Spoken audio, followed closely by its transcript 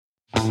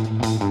Welcome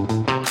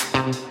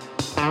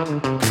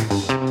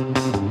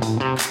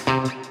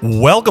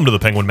to the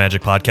Penguin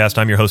Magic Podcast.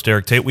 I'm your host,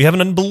 Eric Tate. We have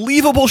an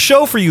unbelievable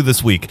show for you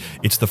this week.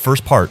 It's the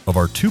first part of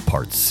our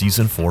two-part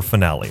Season 4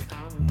 finale.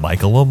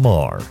 Michael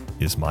Ammar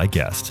is my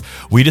guest.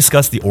 We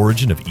discuss the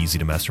origin of Easy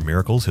to Master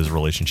Miracles, his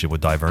relationship with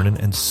Di Vernon,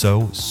 and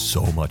so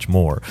much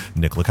more.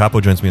 Nick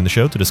Licapo joins me on the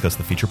show to discuss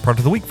the feature part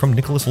of the week from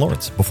Nicholas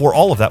Lawrence. Before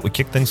all of that, we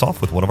kick things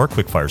off with one of our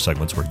quickfire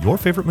segments where your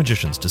favorite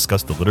magicians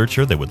discuss the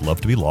literature they would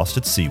love to be lost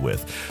at sea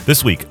with.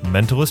 This week,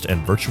 mentalist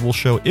and virtual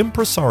show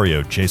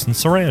impresario Jason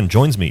Saran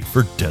joins me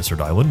for Desert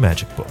Island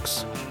Magic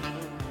Books.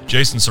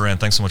 Jason Saran,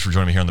 thanks so much for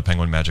joining me here on the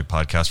Penguin Magic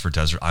Podcast for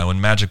Desert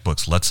Island Magic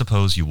Books. Let's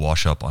suppose you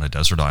wash up on a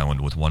desert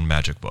island with one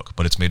magic book,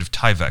 but it's made of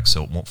Tyvek,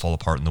 so it won't fall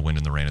apart in the wind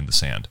and the rain and the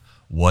sand.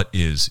 What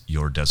is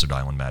your Desert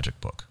Island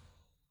Magic book?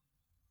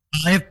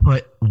 I have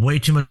put way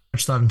too much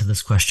thought into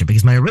this question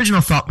because my original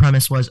thought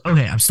premise was,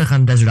 okay, I'm stuck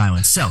on a desert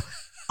island, so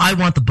I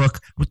want the book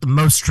with the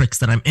most tricks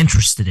that I'm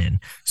interested in.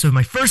 So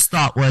my first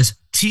thought was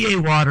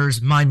T.A.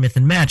 Waters' Mind, Myth,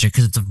 and Magic,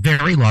 because it's a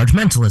very large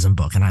mentalism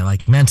book, and I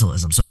like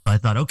mentalism. So I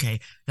thought, okay,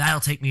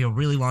 that'll take me a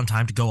really long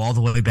time to go all the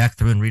way back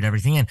through and read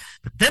everything in.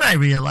 But then I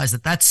realized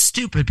that that's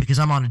stupid because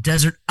I'm on a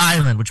desert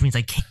island, which means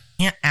I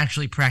can't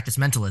actually practice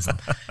mentalism,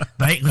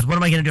 right? Because what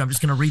am I going to do? I'm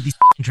just going to read these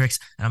tricks,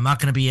 and I'm not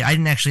going to be. I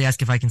didn't actually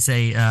ask if I can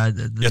say.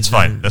 That's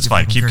fine. That's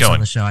fine. Keep going. On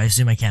the show, I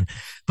assume I can.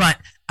 But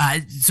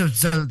so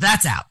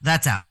that's out.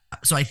 That's out.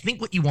 So I think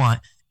what you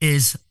want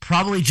is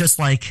probably just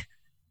like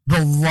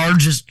the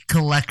largest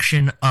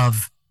collection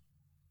of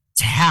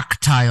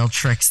tactile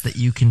tricks that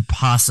you can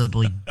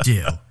possibly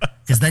do,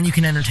 because then you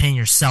can entertain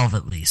yourself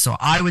at least. So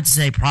I would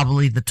say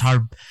probably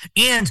the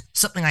and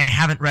something I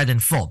haven't read in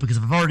full, because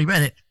if I've already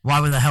read it,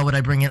 why the hell would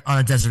I bring it on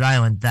a desert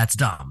island? That's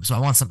dumb. So I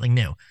want something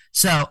new.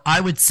 So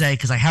I would say,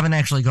 because I haven't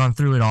actually gone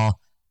through it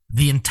all,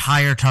 the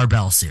entire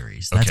Tarbell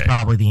series. That's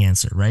probably the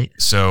answer, right?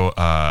 So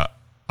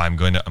I'm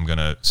going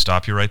to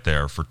stop you right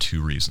there for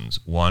two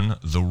reasons. One,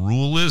 the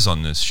rule is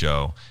on this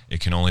show, it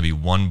can only be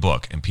one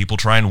book, and people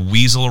try and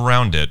weasel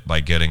around it by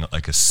getting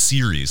like a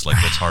series like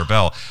the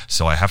Tarbell,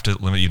 so I have to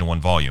limit you to one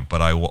volume. But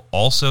I will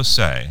also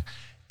say,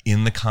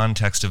 in the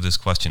context of this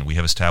question, we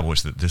have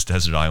established that this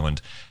desert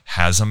island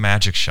has a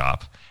magic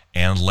shop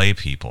and lay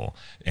people,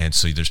 and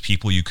so there's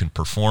people you can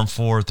perform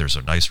for. There's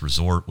a nice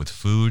resort with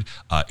food.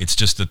 It's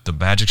just that the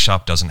magic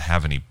shop doesn't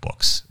have any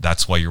books.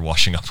 That's why you're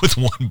washing up with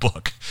one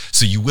book.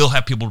 So you will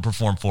have people to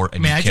perform for,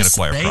 and you can't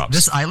acquire props.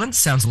 This island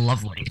sounds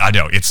lovely. I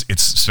know, it's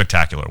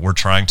spectacular. We're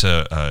trying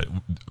to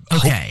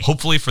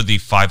hopefully for the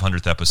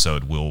 500th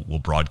episode we'll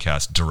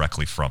broadcast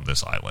directly from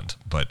this island.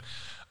 But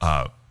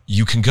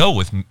you can go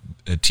with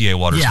T.A.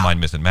 Waters'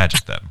 Mind, Myth, and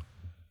Magic then.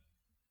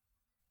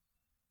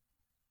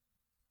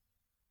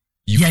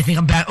 I think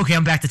I'm back. Okay,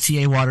 I'm back to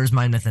T.A. Waters'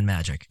 Mind, Myth, and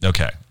Magic.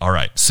 Okay, all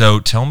right.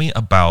 So tell me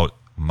about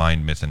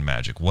Mind, Myth, and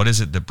Magic. What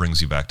is it that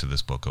brings you back to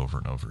this book over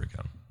and over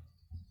again?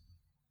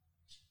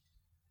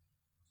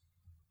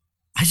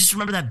 I just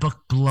remember that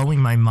book blowing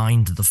my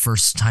mind the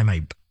first time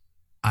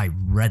I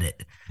read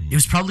it. It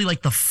was probably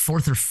like the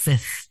fourth or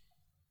fifth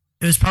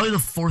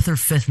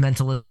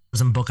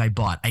mentalism book I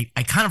bought. I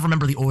kind of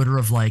remember the order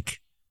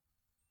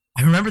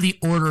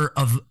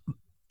of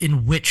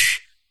in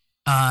which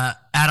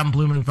Adam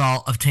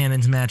Blumenthal of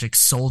Tannen's Magic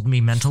sold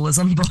me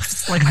mentalism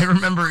books. Like I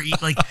remember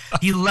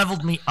he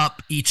leveled me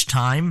up each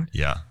time.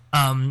 Yeah.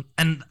 And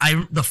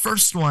the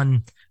first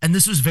one, and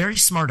this was very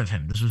smart of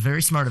him. This was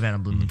very smart of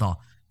Adam Blumenthal.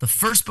 The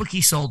first book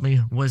he sold me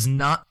was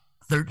not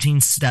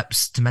 13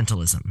 Steps to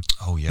Mentalism.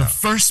 Oh yeah. The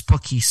first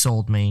book he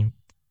sold me,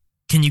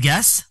 can you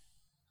guess?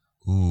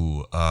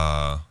 Ooh,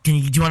 do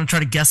you want to try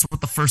to guess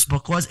what the first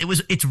book was?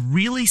 It's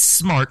really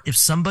smart if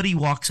somebody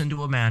walks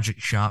into a magic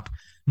shop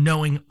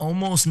knowing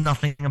almost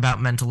nothing about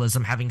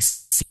mentalism, having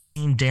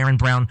seen Darren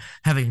Brown,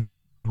 having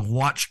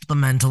watched The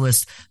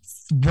Mentalist,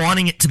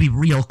 wanting it to be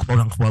real, quote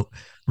unquote,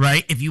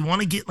 right? If you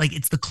want to get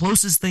it's the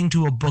closest thing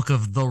to a book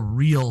of the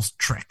real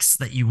tricks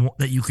that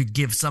you could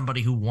give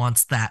somebody who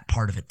wants that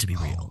part of it to be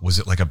real. Was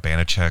it like a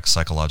Banachek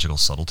Psychological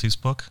Subtleties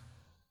book?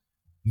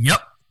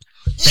 Yep.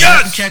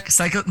 Yes!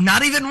 Banachek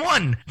not even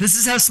one. This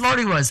is how smart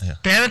he was. Yeah.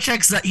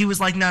 Banachek, he was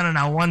like, no,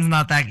 one's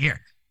not that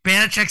gear.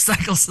 Banachek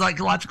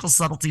Psychological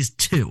Subtleties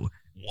 2.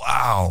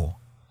 Wow.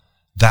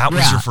 That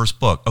was your first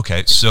book.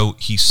 Okay, so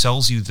he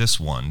sells you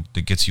this one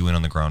that gets you in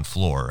on the ground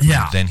floor.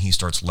 And then he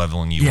starts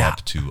leveling you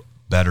up to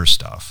better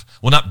stuff.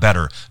 Well, not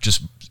better,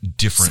 just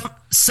different.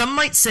 Some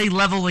might say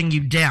leveling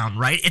you down,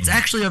 right? It's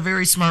actually a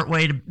very smart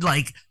way to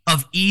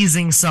of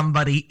easing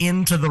somebody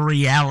into the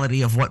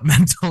reality of what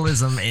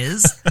mentalism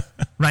is,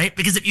 right?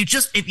 Because if you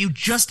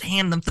just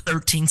hand them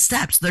 13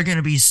 steps, they're going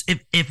to be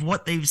if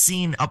what they've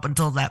seen up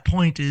until that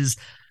point is,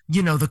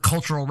 the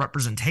cultural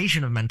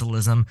representation of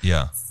mentalism.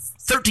 Yeah.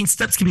 13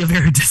 steps can be a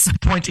very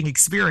disappointing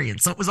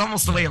experience. So it was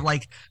almost a way of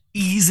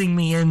easing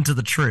me into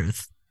the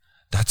truth.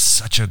 That's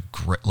such a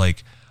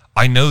great,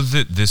 I know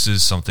that this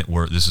is something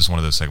where this is one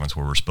of those segments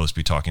where we're supposed to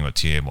be talking about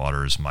T.A.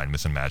 Waters' Mind,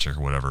 Myth, and Magic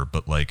or whatever,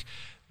 but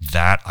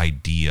that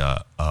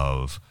idea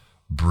of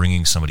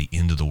bringing somebody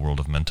into the world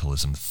of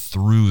mentalism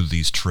through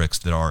these tricks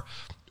that are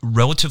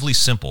relatively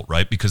simple,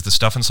 right? Because the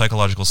stuff in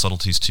Psychological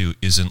Subtleties 2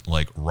 isn't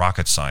like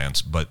rocket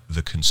science, but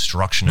the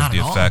construction of the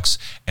effects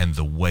and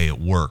the way it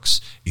works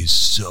is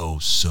so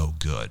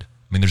good.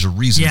 I mean, there's a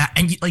reason. Yeah,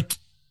 and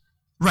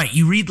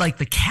you read like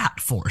the cat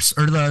force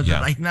or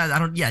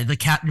the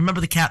cat.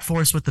 Remember the cat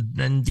force with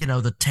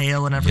the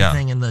tail and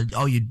everything, and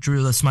you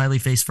drew the smiley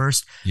face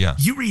first. Yeah,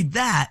 you read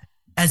that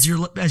as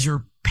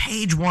your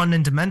page one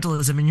into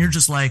mentalism, and you're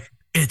just like,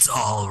 it's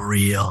all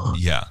real.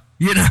 Yeah.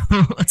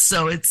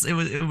 So it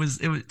was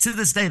to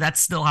this day, that's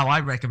still how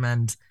I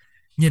recommend,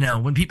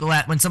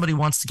 when somebody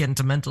wants to get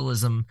into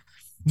mentalism,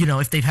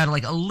 if they've had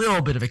like a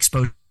little bit of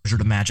exposure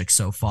to magic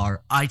so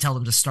far, I tell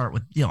them to start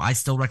with, I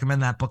still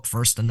recommend that book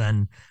first and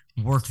then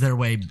work their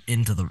way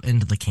into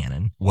the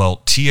canon.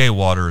 Well, T.A.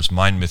 Waters'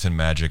 Mind, Myth, and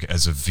Magic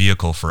as a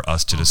vehicle for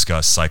us to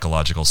discuss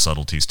Psychological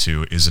Subtleties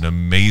 2 is an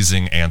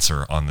amazing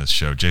answer on this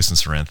show. Jason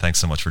Saran, thanks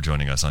so much for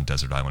joining us on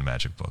Desert Island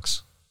Magic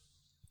Books.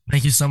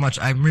 Thank you so much.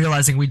 I'm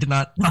realizing we did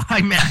not.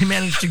 I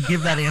managed to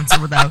give that answer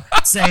without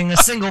saying a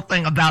single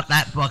thing about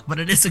that book, but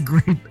it is a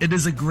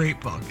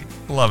great book.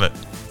 Love it.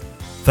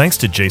 Thanks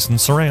to Jason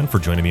Saran for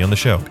joining me on the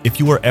show. If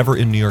you are ever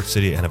in New York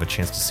City and have a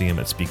chance to see him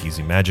at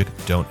Speakeasy Magic,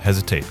 don't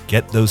hesitate.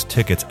 Get those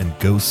tickets and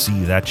go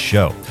see that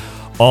show.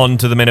 On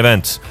to the main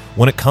event.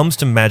 When it comes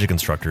to magic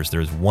instructors,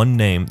 there is one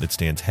name that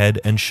stands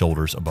head and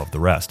shoulders above the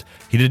rest.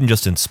 He didn't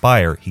just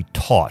inspire, he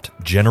taught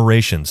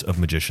generations of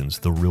magicians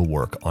the real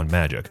work on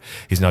magic.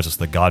 He's not just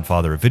the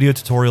godfather of video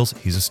tutorials,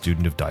 he's a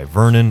student of Dai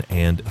Vernon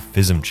and a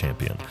FISM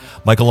champion.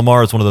 Michael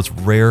Ammar is one of those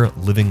rare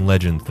living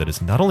legends that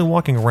is not only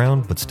walking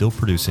around, but still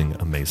producing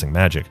amazing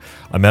magic.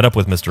 I met up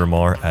with Mr.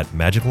 Ammar at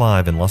Magic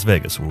Live in Las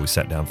Vegas, where we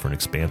sat down for an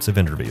expansive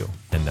interview.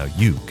 And now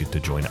you get to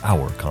join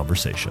our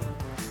conversation.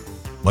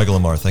 Michael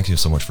Ammar, thank you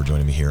so much for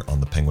joining me here on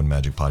the Penguin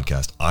Magic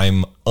Podcast.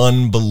 I'm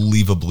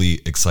unbelievably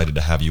excited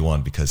to have you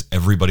on because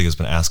everybody has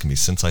been asking me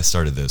since I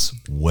started this,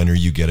 when are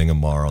you getting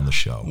Ammar on the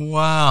show?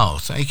 Wow,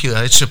 thank you.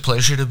 It's a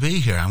pleasure to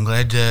be here. I'm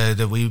glad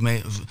that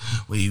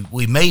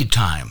we made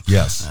time.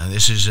 Yes.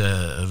 This is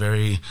a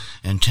very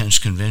intense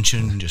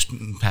convention, just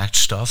packed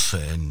stuff,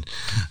 and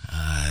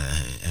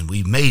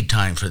we made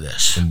time for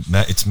this. And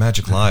it's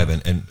Magic Live,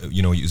 and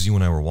as you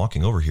and I were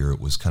walking over here, it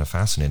was kind of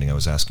fascinating. I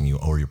was asking you,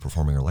 are you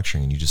performing or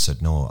lecturing? And you just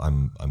said, no,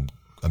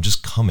 I'm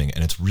just coming,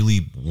 and it's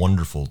really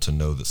wonderful to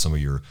know that some of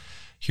your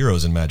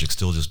heroes in magic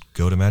still just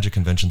go to magic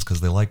conventions because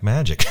they like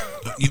magic.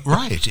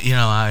 Right.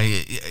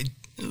 I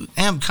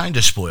am kind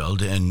of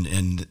spoiled,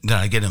 and that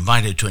I get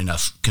invited to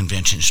enough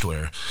conventions to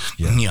where,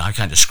 I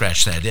kind of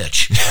scratch that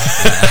itch.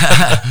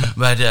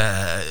 But,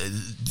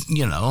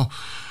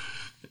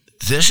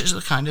 this is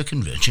the kind of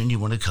convention you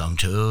want to come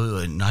to,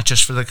 and not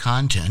just for the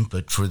content,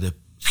 but for the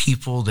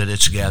people that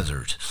it's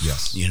gathered,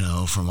 yes,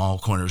 from all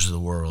corners of the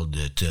world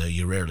that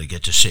you rarely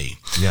get to see.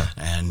 Yeah.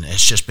 And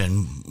it's just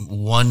been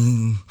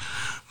one,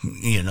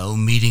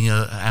 meeting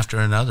after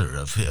another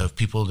of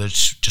people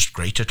that's just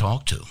great to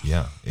talk to.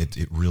 Yeah,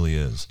 it really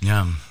is.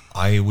 Yeah.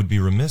 I would be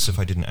remiss if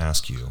I didn't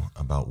ask you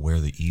about where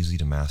the Easy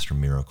to Master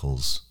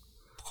Miracles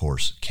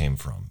course came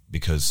from,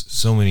 because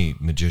so many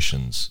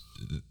magicians,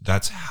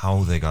 that's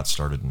how they got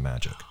started in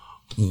magic.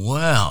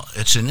 Well,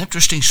 it's an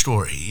interesting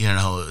story.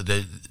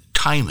 The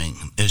timing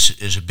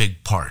is a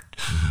big part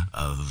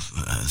of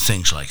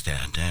things like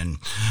that. And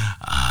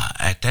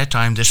at that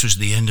time, this was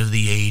the end of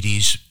the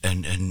 80s,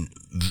 and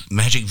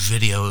magic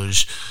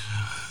videos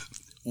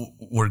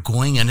were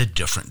going in a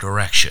different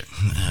direction.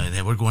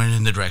 They were going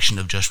in the direction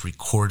of just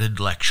recorded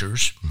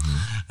lectures,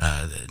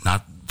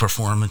 not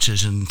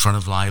performances in front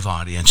of live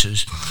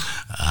audiences,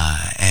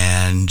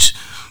 and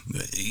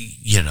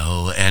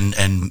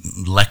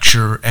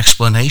lecture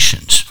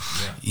explanations,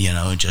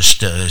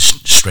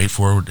 just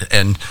straightforward.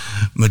 And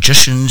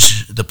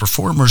magicians, the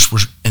performers, were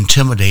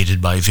intimidated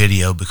by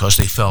video because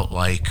they felt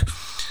like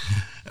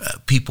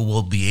people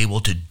will be able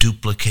to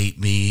duplicate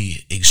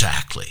me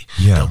exactly.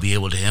 Yeah. They'll be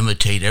able to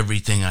imitate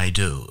everything I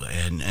do.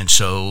 And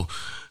so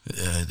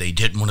they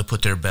didn't want to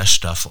put their best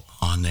stuff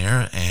on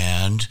there,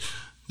 and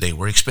they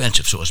were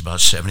expensive, so it was about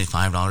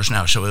 $75 an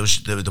hour. So it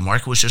was the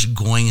market was just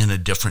going in a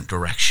different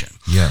direction.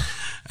 Yeah,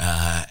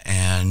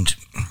 and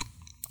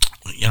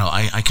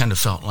I kind of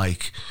felt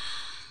like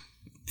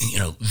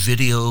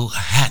video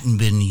hadn't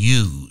been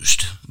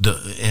used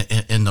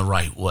in the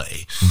right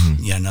way.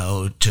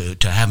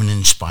 To have an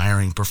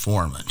inspiring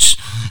performance,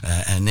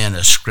 and then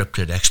a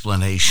scripted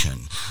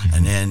explanation,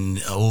 and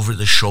then over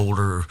the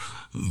shoulder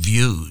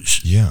views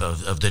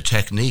of the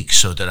technique,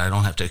 so that I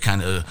don't have to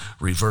kind of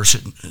reverse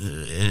it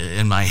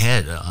in my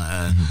head,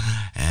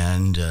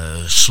 and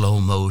slow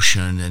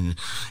motion, and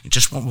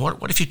just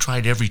what if you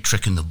tried every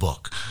trick in the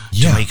book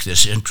to make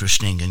this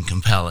interesting and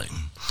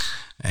compelling?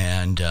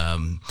 And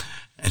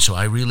so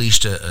I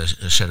released a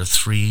set of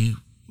 3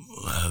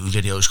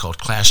 videos called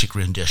Classic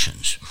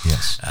Renditions,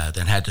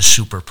 that had the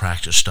super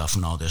practice stuff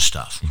and all this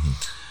stuff.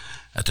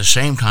 At the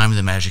same time,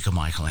 The Magic of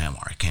Michael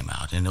Ammar came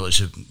out, and it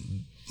was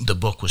the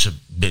book was a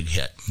big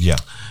hit. Yeah.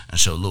 And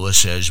so Lewis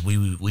says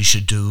we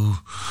should do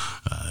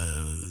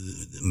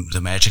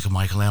the Magic of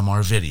Michael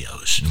Ammar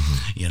videos.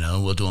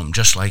 We'll do them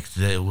just like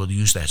we'll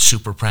use that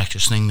super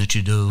practice thing that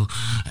you do,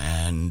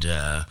 and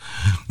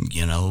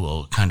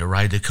we'll kind of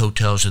ride the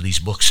coattails of these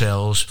book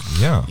sales.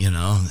 Yeah.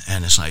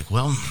 And it's like,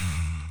 well,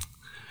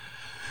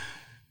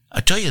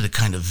 I tell you the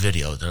kind of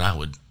video that I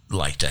would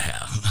like to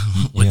have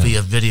would be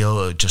a video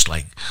of just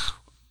like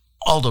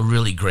all the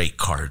really great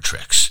card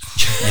tricks.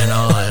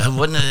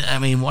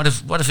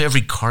 What if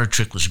every card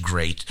trick was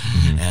great,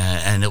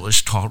 and it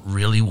was taught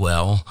really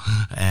well,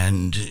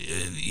 and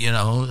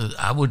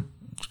I would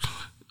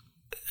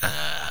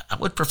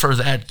prefer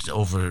that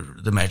over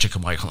the Magic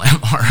of Michael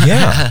Ammar.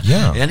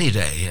 Yeah. Any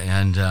day.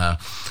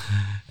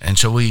 And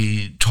so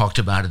we talked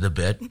about it a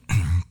bit,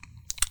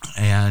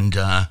 and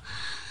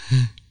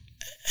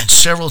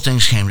several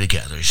things came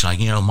together. It's like,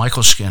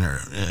 Michael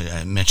Skinner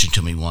mentioned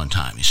to me one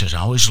time, he says, I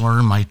always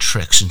learn my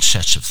tricks in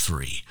sets of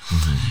 3.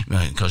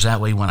 Because that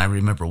way when I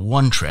remember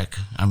one trick,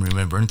 I'm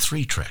remembering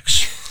 3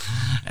 tricks.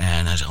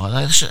 And I said, well,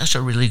 that's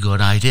a really good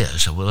idea.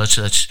 So, well,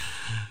 let's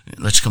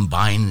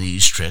combine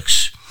these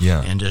tricks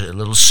into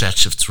little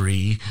sets of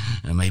 3,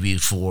 and maybe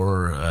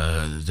 4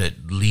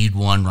 that lead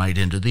one right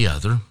into the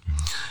other.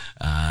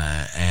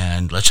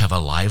 And let's have a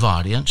live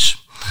audience.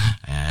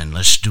 And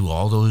let's do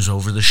all those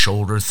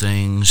over-the-shoulder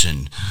things,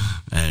 and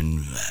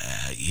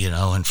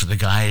for the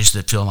guys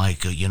that feel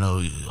like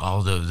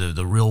all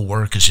the real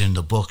work is in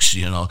the books,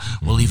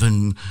 we'll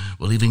even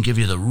give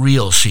you the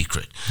real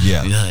secret.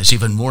 It's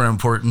even more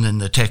important than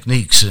the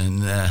techniques,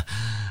 and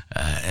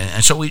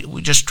so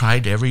we just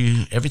tried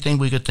everything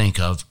we could think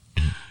of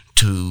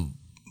to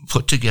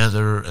put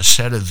together a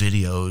set of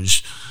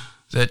videos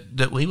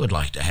that we would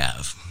like to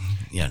have.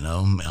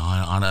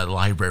 On a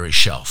library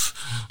shelf,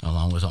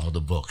 along with all the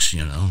books.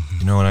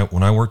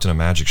 When I worked in a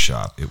magic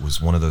shop, it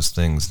was one of those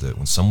things that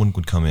when someone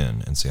would come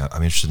in and say,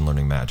 "I'm interested in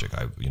learning magic,"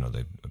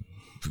 they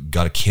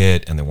got a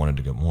kit and they wanted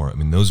to get more. I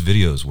mean, those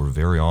videos were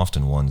very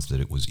often ones that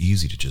it was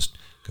easy to just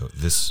go,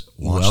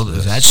 watch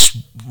this. That's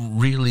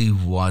really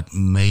what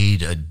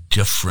made a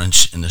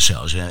difference in the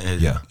sales.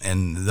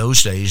 In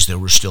those days, there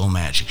were still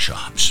magic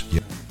shops.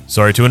 Yeah.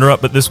 Sorry to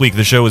interrupt, but this week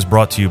the show is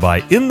brought to you by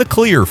In the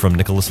Clear from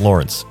Nicholas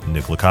Lawrence.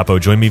 Nick Locapo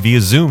joined me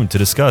via Zoom to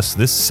discuss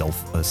this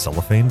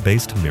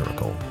cellophane-based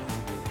miracle.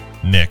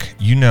 Nick,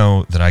 you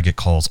know that I get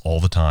calls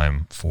all the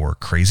time for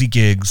crazy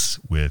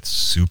gigs with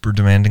super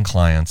demanding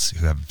clients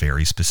who have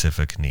very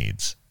specific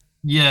needs.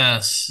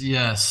 Yes.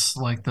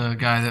 Like the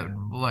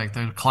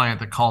client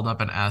that called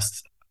up and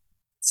asked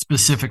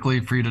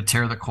specifically for you to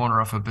tear the corner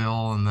off a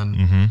bill and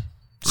then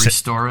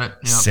restore it.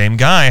 Yep. Same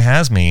guy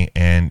has me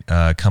and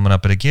coming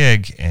up at a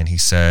gig, and he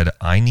said,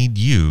 I need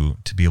you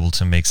to be able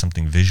to make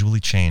something visually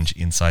change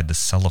inside the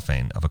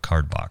cellophane of a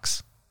card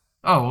box.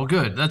 Oh, well,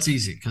 good. That's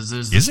easy, because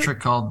there's this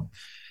trick called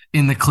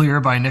In the Clear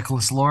by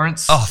Nicholas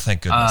Lawrence. Oh,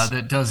 thank goodness.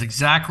 That does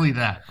exactly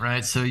that,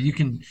 right? So you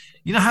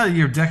know how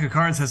your deck of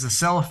cards has a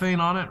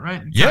cellophane on it,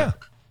 right?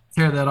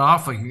 Tear that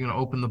off, like you're going to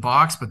open the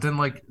box, but then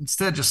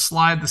instead just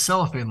slide the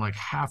cellophane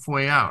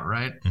halfway out,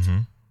 right?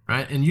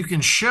 Right, and you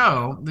can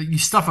show that you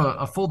stuff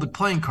a folded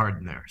playing card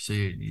in there. So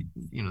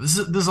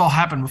this all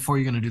happened before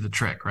you're going to do the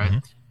trick, right?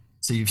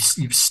 So you've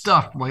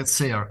stuffed, let's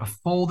say, a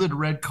folded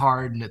red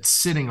card, and it's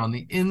sitting on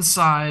the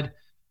inside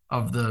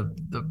of the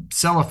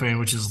cellophane,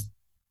 which is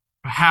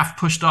half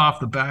pushed off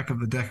the back of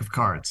the deck of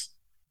cards.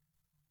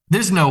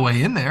 There's no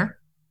way in there.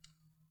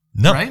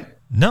 No. Right?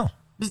 No.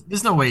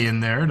 There's no way in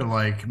there to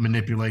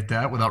manipulate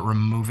that without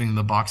removing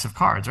the box of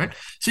cards, right?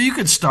 So you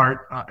could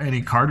start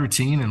any card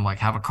routine and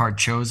have a card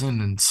chosen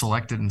and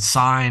selected and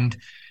signed,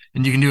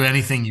 and you can do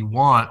anything you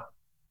want.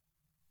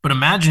 But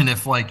imagine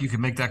if you could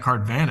make that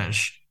card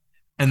vanish,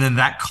 and then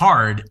that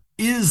card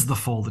is the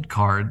folded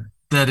card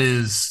that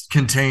is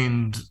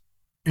contained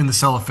in the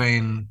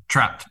cellophane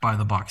trapped by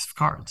the box of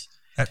cards.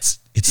 It's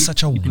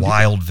such a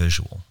wild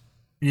visual.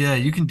 Yeah,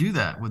 you can do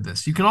that with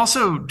this. You can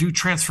also do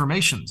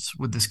transformations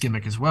with this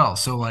gimmick as well.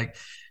 So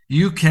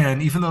you can,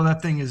 even though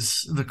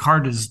the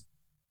card is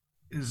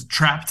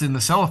trapped in the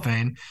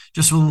cellophane,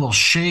 just with a little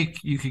shake,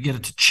 you could get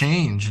it to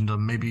change into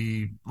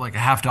maybe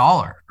 $50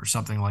 or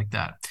something like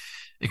that.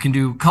 It can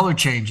do color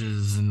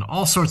changes and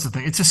all sorts of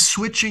things. It's a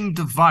switching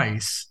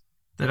device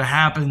that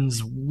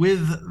happens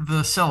with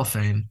the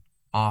cellophane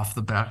off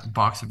the back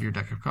box of your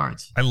deck of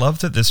cards. I love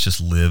that this just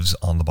lives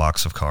on the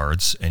box of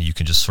cards, and you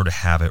can just sort of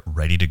have it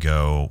ready to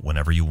go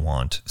whenever you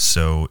want.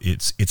 So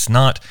it's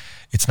not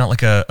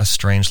like a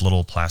strange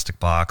little plastic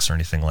box or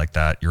anything like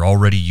that. You're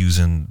already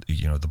using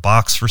the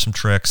box for some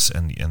tricks,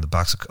 and the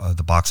box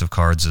of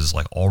cards is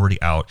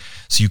already out,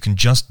 so you can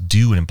just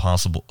do a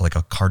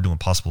card to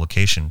impossible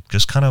location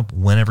just kind of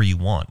whenever you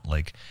want.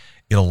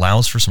 It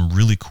allows for some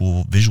really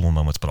cool visual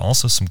moments, but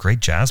also some great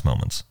jazz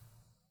moments.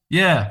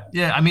 Yeah.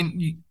 I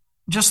mean,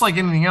 just like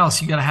anything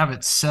else, you got to have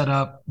it set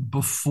up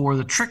before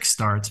the trick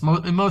starts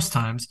most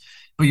times.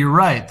 But you're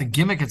right, the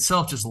gimmick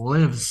itself just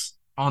lives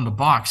on the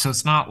box, so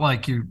it's not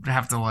like you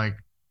have to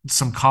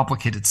some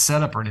complicated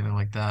setup or anything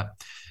like that.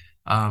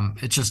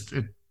 It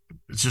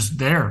it's just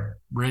there,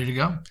 ready to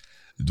go.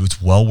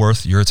 It's well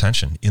worth your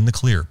attention. In the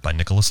Clear by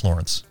Nicholas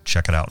Lawrence.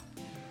 Check it out.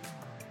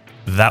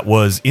 That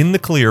was In the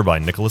Clear by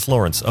Nicholas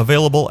Lawrence,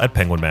 available at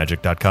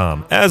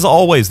penguinmagic.com. As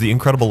always, the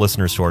incredible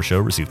listeners to our show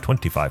receive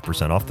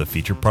 25% off the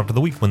featured product of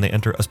the week when they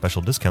enter a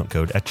special discount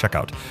code at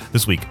checkout.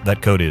 This week,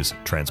 that code is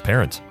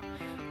TRANSPARENT.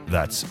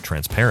 That's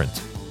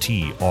TRANSPARENT,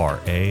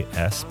 TRASPARENT,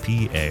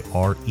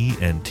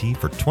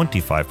 for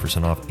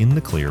 25% off In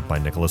the Clear by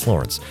Nicholas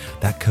Lawrence.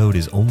 That code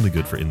is only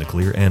good for In the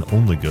Clear and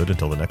only good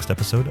until the next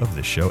episode of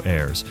this show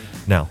airs.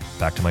 Now,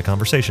 back to my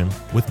conversation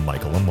with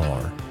Michael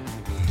Ammar.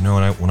 You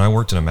know, when I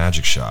worked in a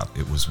magic shop,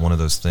 it was one of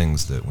those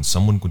things that when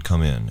someone would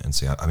come in and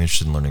say, I'm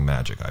interested in learning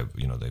magic,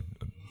 they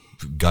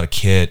got a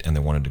kit and they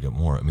wanted to get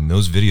more. I mean,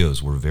 those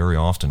videos were very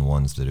often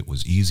ones that it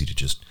was easy to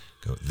just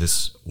go,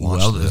 this.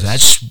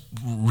 That's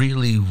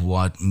really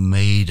what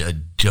made a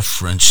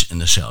difference in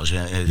the sales.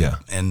 Yeah.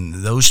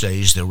 In those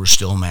days, there were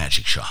still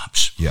magic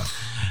shops. Yeah.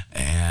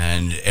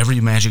 And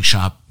every magic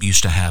shop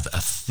used to have a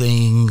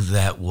thing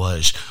that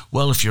was,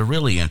 well, if you're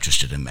really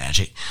interested in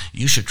magic,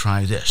 you should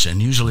try this.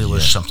 And usually it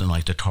was something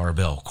like the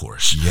Tarbell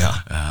course.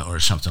 Yeah. Or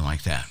something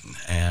like that.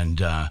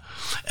 And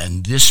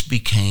this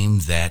became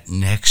that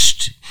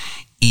next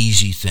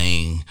easy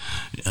thing.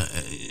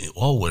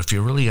 If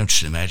you're really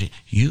interested in magic,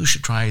 you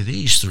should try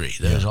these three.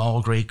 There's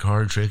all great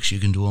card tricks. You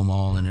can do them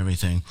all and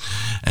everything.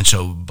 And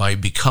so by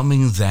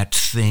becoming that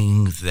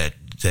thing that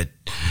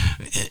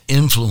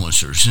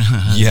influencers,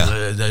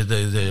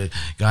 the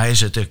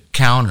guys at the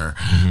counter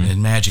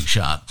in magic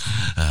shop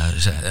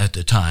at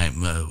the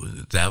time,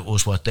 that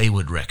was what they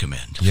would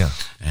recommend. Yeah.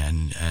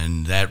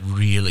 And that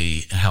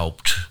really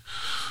helped,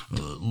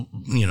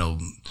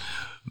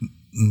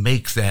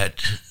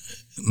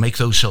 make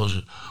those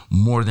sales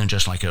more than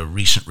just like a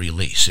recent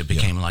release. It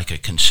became like a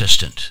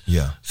consistent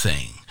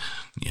thing,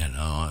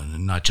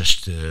 not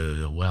just,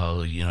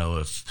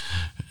 if,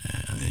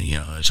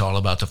 it's all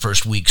about the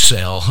first week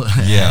sale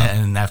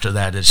and after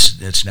that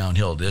it's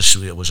downhill.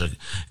 It was a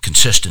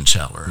consistent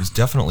seller. It's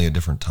definitely a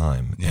different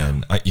time. Yeah.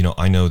 And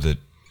I know that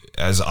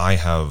as I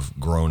have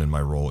grown in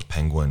my role at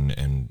Penguin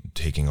and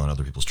taking on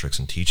other people's tricks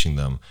and teaching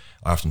them,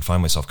 I often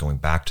find myself going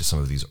back to some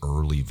of these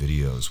early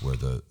videos where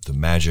the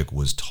magic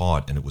was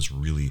taught, and it was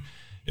really,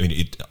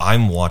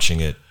 I'm watching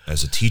it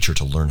as a teacher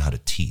to learn how to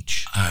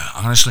teach.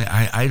 Honestly,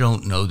 I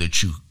don't know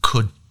that you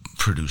could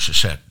produce a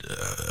set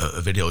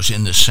of videos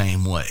in the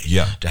same way.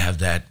 Yeah. To have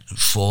that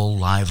full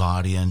live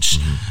audience.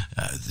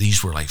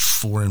 These were like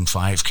 4 and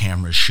 5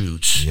 camera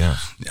shoots. Yeah.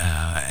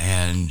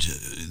 And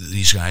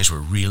these guys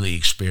were really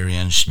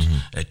experienced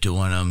at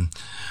doing them.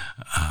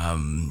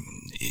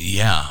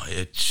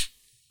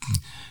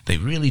 They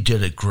really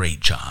did a great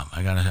job.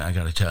 I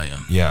gotta tell you.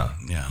 Yeah,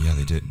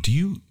 they did. Do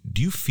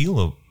you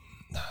feel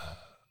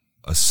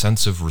a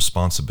sense of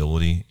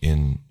responsibility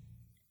in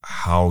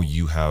how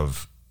you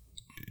have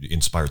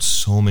inspired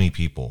so many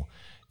people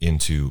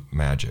into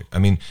magic? I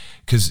mean,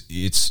 because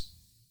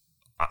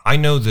I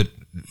know that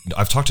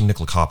I've talked to Nick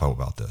Lacapo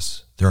about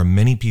this. There are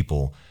many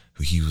people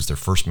who he was their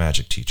first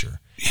magic teacher,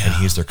 and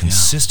he is their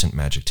consistent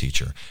magic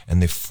teacher,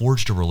 and they've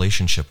forged a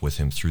relationship with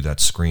him through that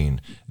screen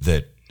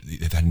that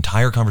they've had an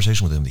entire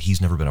conversation with him that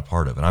he's never been a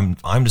part of. And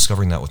I'm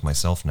discovering that with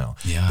myself now.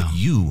 Yeah. But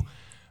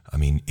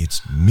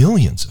it's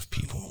millions of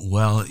people.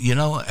 Well,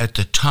 at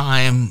the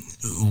time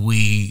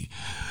we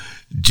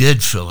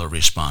did feel a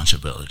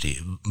responsibility,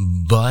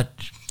 but,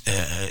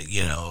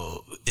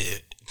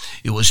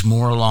 it was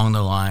more along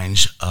the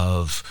lines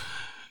of,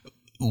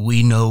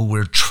 we know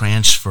we're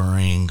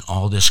transferring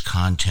all this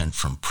content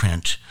from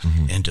print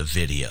into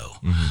video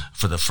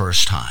for the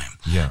first time.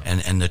 Yeah.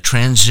 And the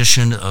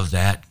transition of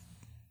that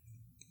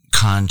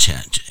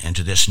content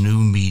into this new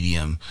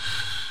medium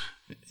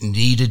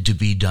needed to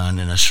be done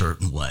in a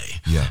certain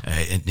way. Yeah.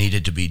 It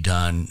needed to be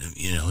done,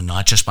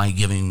 not just by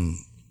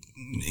giving,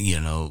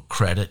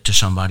 credit to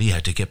somebody. You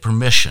had to get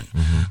permission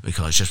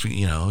because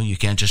you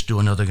can't just do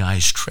another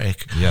guy's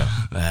trick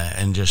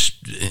and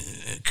just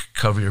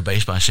cover your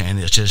base by saying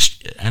it's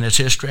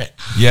his trick.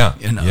 Yeah.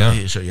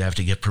 So you have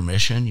to get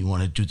permission. You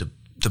want to do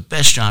the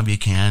best job you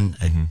can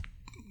at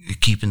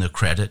keeping the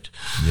credit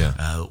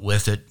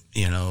with it,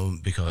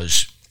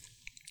 because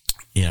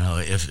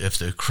if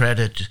the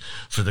credit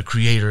for the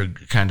creator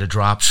kind of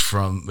drops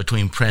from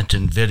between print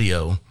and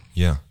video,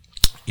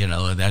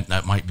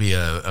 that might be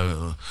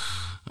a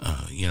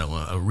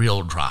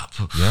real drop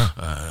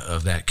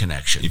of that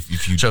connection.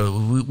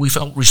 So we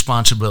felt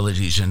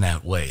responsibilities in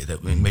that way,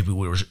 that maybe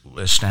we were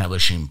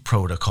establishing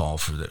protocol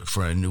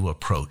for a new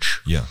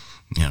approach. Yeah.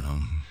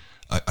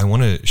 I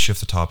want to shift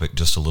the topic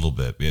just a little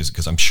bit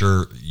because I'm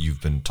sure you've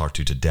been talked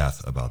to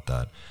death about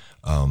that.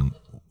 And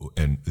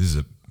this is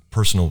a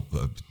personal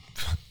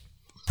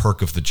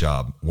perk of the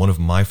job. One of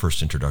my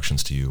first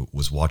introductions to you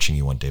was watching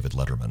you on David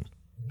Letterman.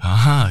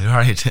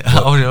 Right.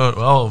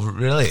 Oh,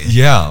 really?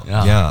 Yeah.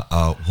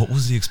 What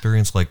was the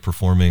experience like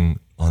performing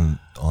on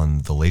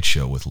The Late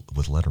Show with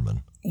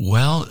Letterman?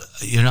 Well,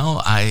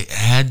 I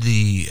had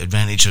the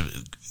advantage of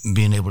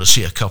being able to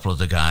see a couple of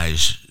the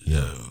guys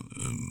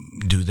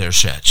do their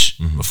sets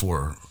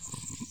before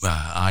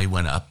I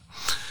went up.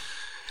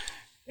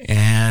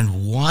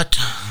 And what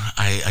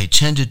I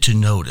tended to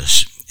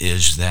notice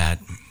is that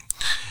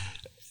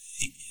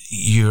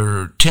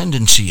your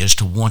tendency is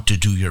to want to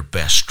do your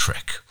best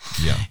trick.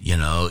 Yeah. You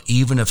know,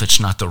 even if it's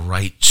not the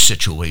right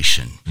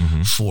situation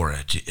for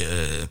it,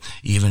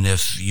 even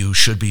if you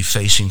should be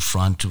facing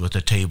front with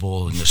the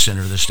table in the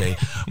center of the stage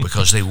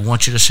because they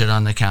want you to sit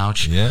on the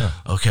couch. Yeah.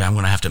 Okay, I'm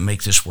going to have to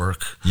make this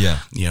work. Yeah.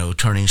 You know,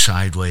 turning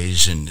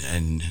sideways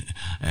and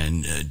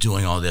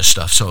doing all this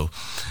stuff. So,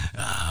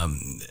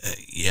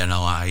 you know,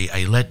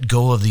 I let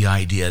go of the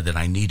idea that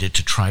I needed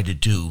to try to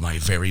do my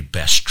very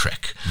best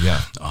trick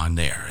on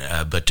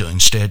there, but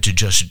instead to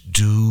just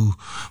do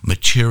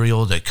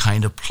material that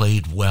kind of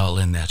played well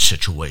in that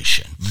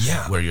situation.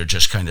 Yeah. Where you're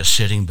just kind of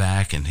sitting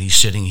back and he's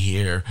sitting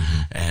here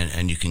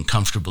and you can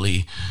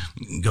comfortably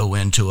go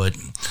into it.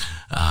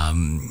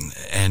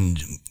 And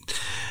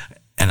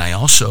I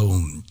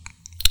also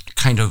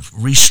kind of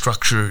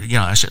restructure, you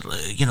know, I said,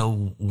 you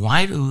know,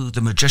 why do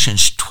the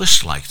magicians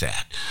twist like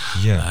that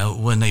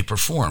when they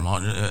perform?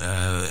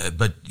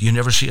 But you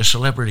never see a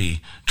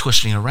celebrity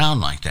twisting around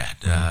like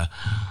that.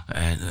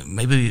 And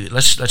maybe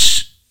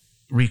let's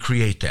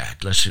recreate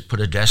that. Let's put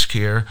a desk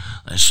here.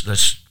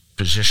 Let's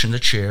position the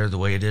chair the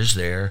way it is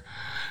there.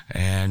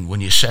 And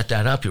when you set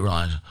that up, you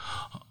realize,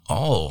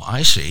 oh,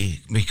 I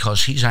see,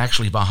 because he's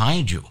actually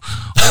behind you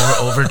or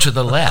over to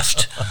the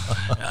left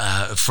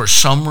for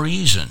some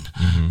reason.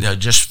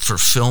 Just for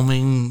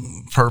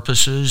filming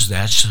purposes,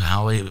 that's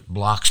how it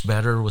blocks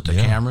better with the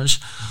cameras.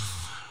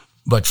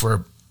 But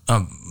for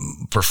a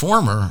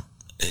performer,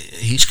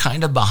 he's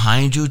kind of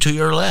behind you to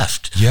your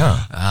left.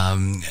 Yeah.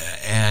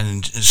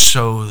 And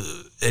so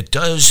it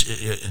does,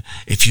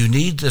 if you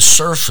need the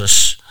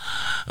surface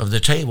of the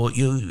table,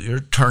 you're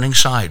turning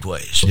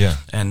sideways. Yeah.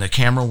 And the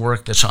camera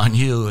work that's on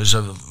you is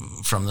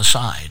from the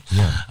side.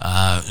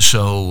 Yeah.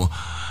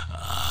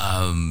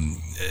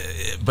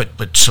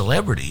 But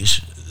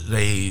celebrities,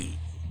 they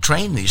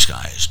train these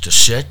guys to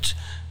sit,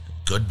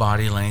 good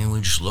body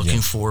language,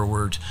 looking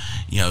forward,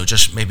 you know,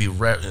 just maybe,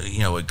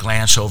 a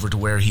glance over to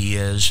where he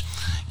is,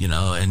 you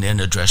know, and then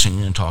addressing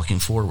and talking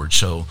forward.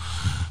 So,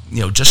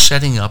 you know, just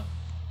setting up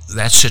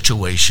that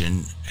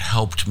situation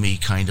helped me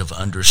kind of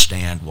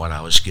understand what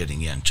I was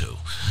getting into,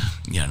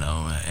 you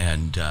know,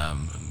 and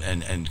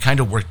kind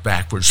of worked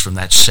backwards from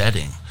that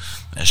setting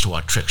as to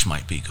what tricks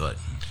might be good.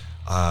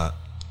 I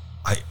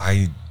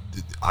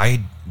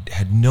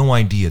had no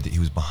idea that he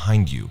was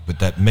behind you, but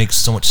that makes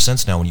so much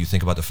sense now when you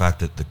think about the fact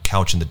that the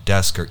couch and the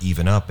desk are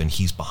even up and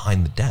he's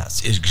behind the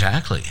desk.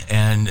 Exactly.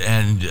 And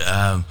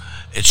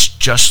it's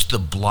just the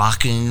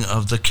blocking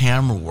of the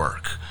camera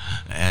work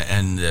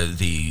and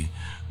the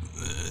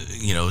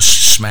you know,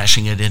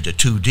 smashing it into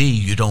 2D,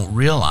 you don't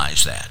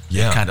realize that.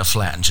 Yeah. It kind of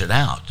flattens it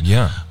out.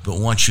 Yeah. But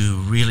once you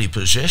really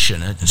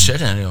position it and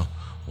sit in it, you go,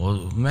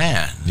 well,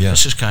 man,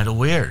 this is kind of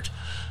weird.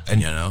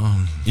 And you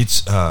know,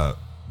 it's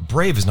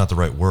brave is not the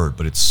right word,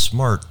 but it's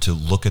smart to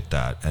look at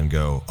that and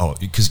go, oh,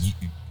 because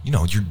you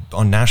know, you're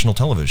on national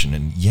television,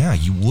 and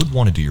you would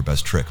want to do your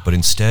best trick, but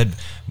instead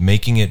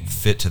making it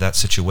fit to that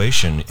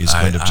situation is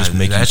kind of just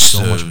making it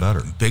so much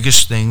better.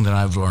 Biggest thing that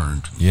I've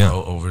learned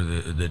over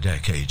the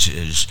decades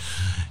is,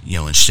 you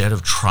know, instead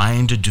of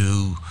trying to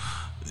do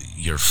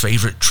your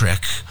favorite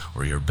trick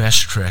or your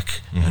best trick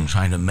and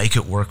trying to make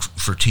it work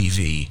for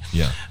TV,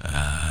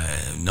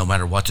 no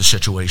matter what the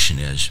situation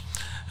is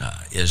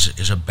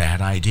a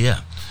bad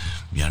idea.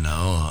 You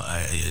know,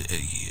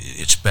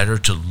 it's better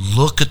to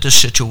look at the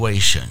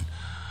situation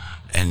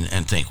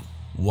and think,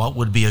 what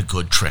would be a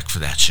good trick for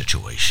that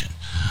situation?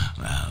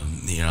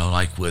 You know,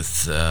 like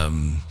with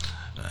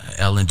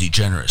Ellen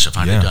DeGeneres. If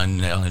I'd have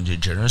done Ellen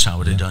DeGeneres, I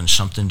would have done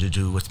something to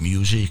do with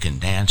music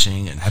and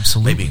dancing and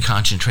maybe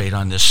concentrate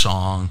on this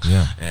song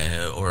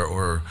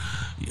or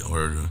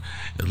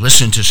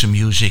listen to some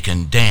music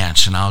and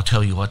dance, and I'll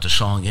tell you what the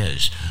song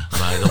is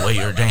by the way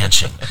you're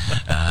dancing,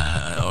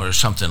 or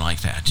something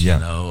like that. You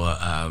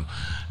know,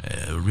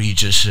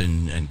 Regis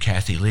and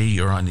Kathy Lee,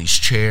 you're on these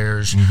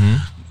chairs,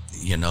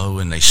 you know,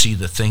 and they see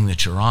the thing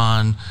that you're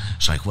on.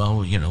 It's like,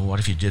 well, you know, what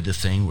if you did the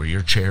thing where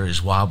your chair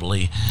is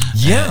wobbly,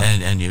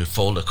 and you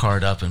fold a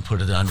card up and put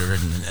it under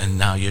it, and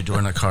now you're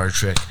doing a card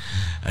trick,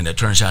 and it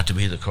turns out to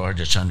be the card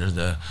that's under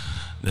the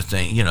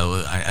thing, you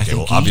know. I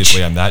think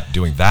obviously I'm not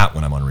doing that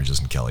when I'm on Regis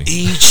and Kelly.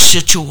 Each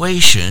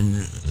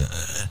situation,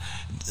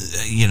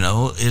 you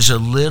know, is a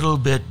little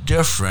bit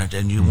different,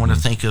 and you want to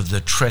think of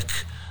the trick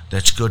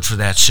that's good for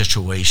that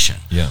situation,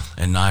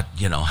 and not,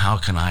 you know, how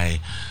can I,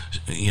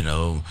 you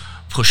know,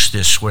 push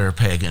this square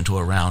peg into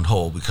a round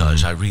hole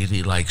because I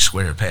really like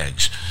square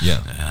pegs. You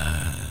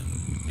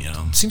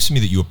know, it seems to me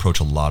that you approach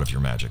a lot of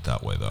your magic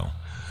that way, though.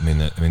 I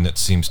mean that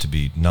seems to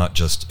be not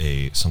just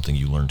something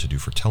you learn to do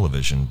for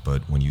television,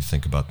 but when you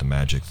think about the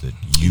magic that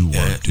you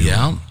want to do.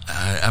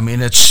 I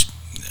mean,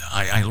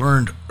 I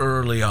learned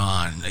early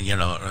on, you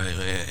know,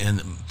 in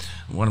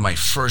one of my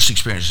first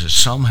experiences,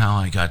 somehow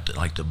I got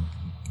like the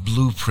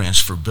blueprints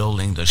for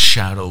building the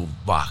shadow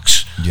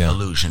box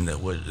illusion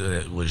that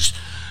was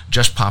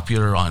just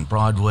popular on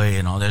Broadway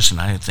and all this,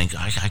 and I think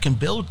I can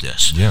build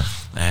this. Yeah.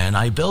 And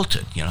I built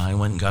it. I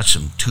went and got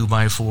some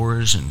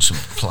 2x4s and some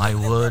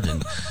plywood,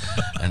 and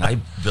I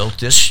built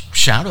this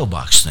shadow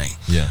box thing,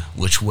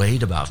 which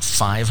weighed about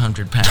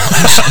 500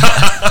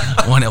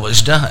 pounds when it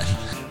was done.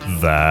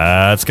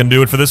 That's going to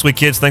do it for this week,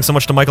 kids. Thanks so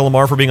much to Michael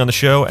Ammar for being on the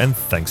show, and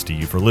thanks to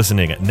you for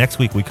listening. Next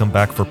week, we come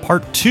back for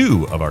part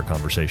 2 of our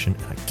conversation,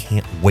 and I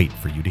can't wait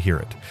for you to hear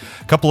it.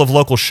 A couple of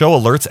local show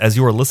alerts. As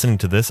you are listening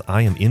to this,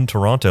 I am in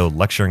Toronto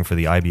lecturing for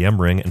the IBM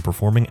Ring and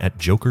performing at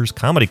Joker's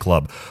Comedy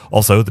Club.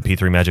 Also, the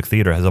P3 Magic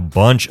Theater has a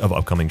bunch of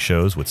upcoming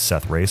shows with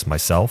Seth Race,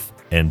 myself,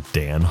 and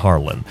Dan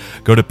Harlan.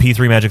 Go to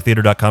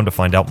p3magictheater.com to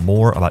find out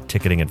more about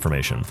ticketing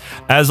information.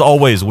 As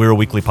always, we're a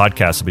weekly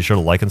podcast, so be sure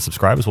to like and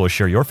subscribe, as well as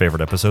share your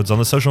favorite episodes on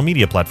the social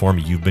media platform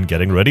you've been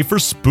getting ready for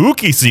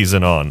spooky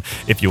season on.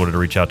 If you wanted to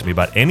reach out to me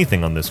about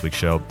anything on this week's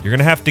show, you're going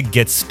to have to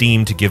get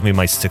Steam to give me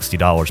my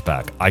 $60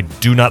 back. I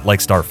do not like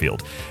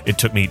Starfield. It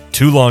took me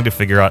too long to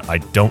figure out I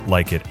don't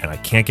like it, and I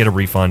can't get a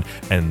refund,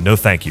 and no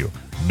thank you.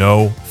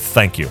 No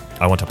thank you.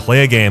 I want to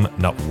play a game,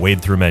 not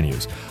wade through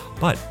menus.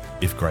 But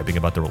if griping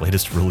about the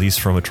latest release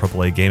from a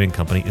AAA gaming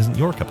company isn't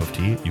your cup of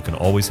tea, you can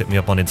always hit me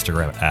up on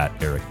Instagram at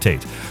Eric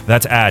Tate.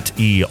 That's at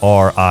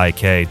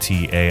ERIKTAIT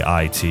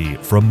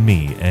from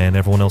me and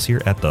everyone else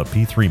here at the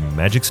P3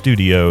 Magic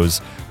Studios.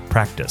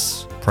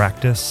 Practice,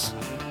 practice,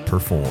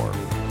 perform.